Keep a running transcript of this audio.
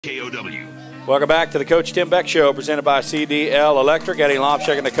KOW. Welcome back to the Coach Tim Beck Show, presented by CDL Electric. Eddie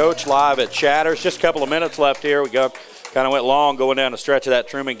Lomchek and the coach live at Chatters. Just a couple of minutes left here. We kind of went long going down the stretch of that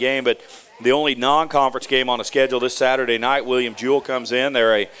Truman game, but the only non-conference game on the schedule this Saturday night, William Jewell comes in.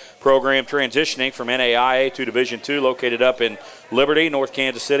 They're a program transitioning from NAIA to Division II, located up in Liberty, North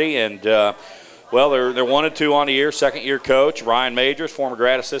Kansas City, and well, they're 1-2 on the year, second-year coach. Ryan Majors, former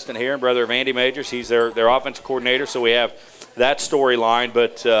grad assistant here, and brother of Andy Majors. He's their offensive coordinator, so we have that storyline.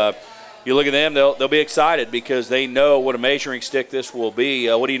 But you look at them, they'll be excited because they know what a measuring stick this will be.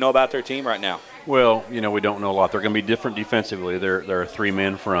 What do you know about their team right now? Well, we don't know a lot. They're going to be different defensively. They're a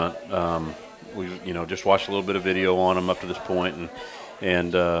three-man front. We just watched a little bit of video on them up to this point,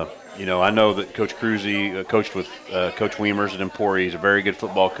 and I know that Coach Cruzy coached with Coach Weimers at Emporia. He's a very good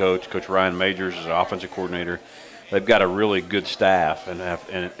football coach. Coach Ryan Majors is an offensive coordinator. They've got a really good staff,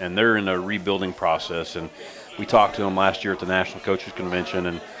 and they're in a rebuilding process. And we talked to them last year at the National Coaches Convention,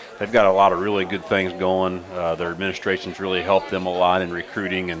 and they've got a lot of really good things going. Their administration's really helped them a lot in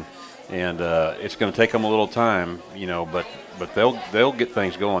recruiting, and it's going to take them a little time, but they'll get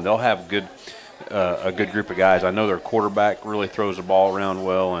things going. They'll have a good group of guys. I know their quarterback really throws the ball around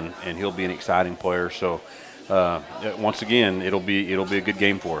well, and he'll be an exciting player. So once again, it'll be a good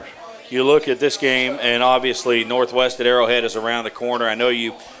game for us. You look at this game, and obviously Northwest at Arrowhead is around the corner. I know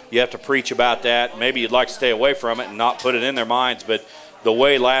you have to preach about that. Maybe you'd like to stay away from it and not put it in their minds, but the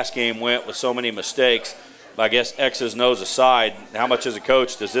way last game went with so many mistakes, I guess X's and O's aside, how much as a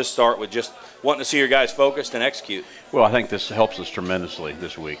coach does this start with just wanting to see your guys focused and execute? Well, I think this helps us tremendously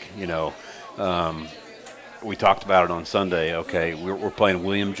this week. We talked about it on Sunday. Okay, we're playing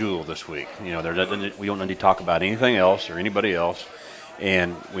William Jewell this week. We don't need to talk about anything else or anybody else,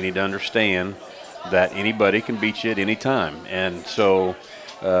 and we need to understand that anybody can beat you at any time. And so,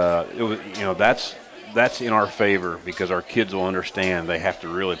 that's in our favor because our kids will understand they have to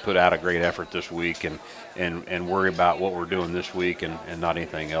really put out a great effort this week and worry about what we're doing this week and not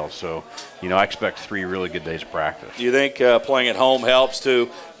anything else. So, I expect 3 really good days of practice. Do you think playing at home helps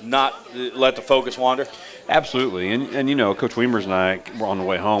to not let the focus wander? Absolutely. And Coach Weimers and I were on the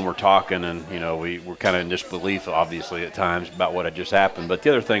way home, we're talking, and, we're kind of in disbelief, obviously, at times about what had just happened. But the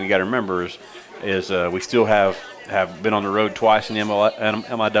other thing you got to remember is we still have been on the road twice in the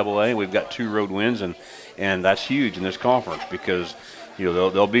MIAA. We've got 2 road wins, and that's huge in this conference because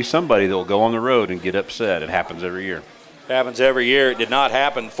there'll be somebody that'll go on the road and get upset. It happens every year. Happens every year. It did not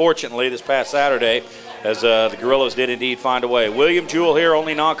happen, fortunately, this past Saturday, as the Gorillas did indeed find a way. William Jewell here,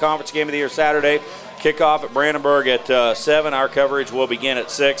 only non-conference game of the year Saturday. Kickoff at Brandenburg at 7. Our coverage will begin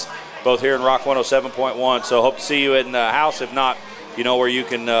at 6, both here in Rock 107.1. So hope to see you in the house. If not, you know where you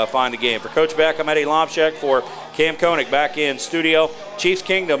can find the game. For Coach Beck, I'm Eddie Lomchek. For Cam Koenig back in studio. Chiefs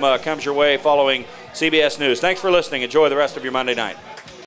Kingdom comes your way following CBS News. Thanks for listening. Enjoy the rest of your Monday night.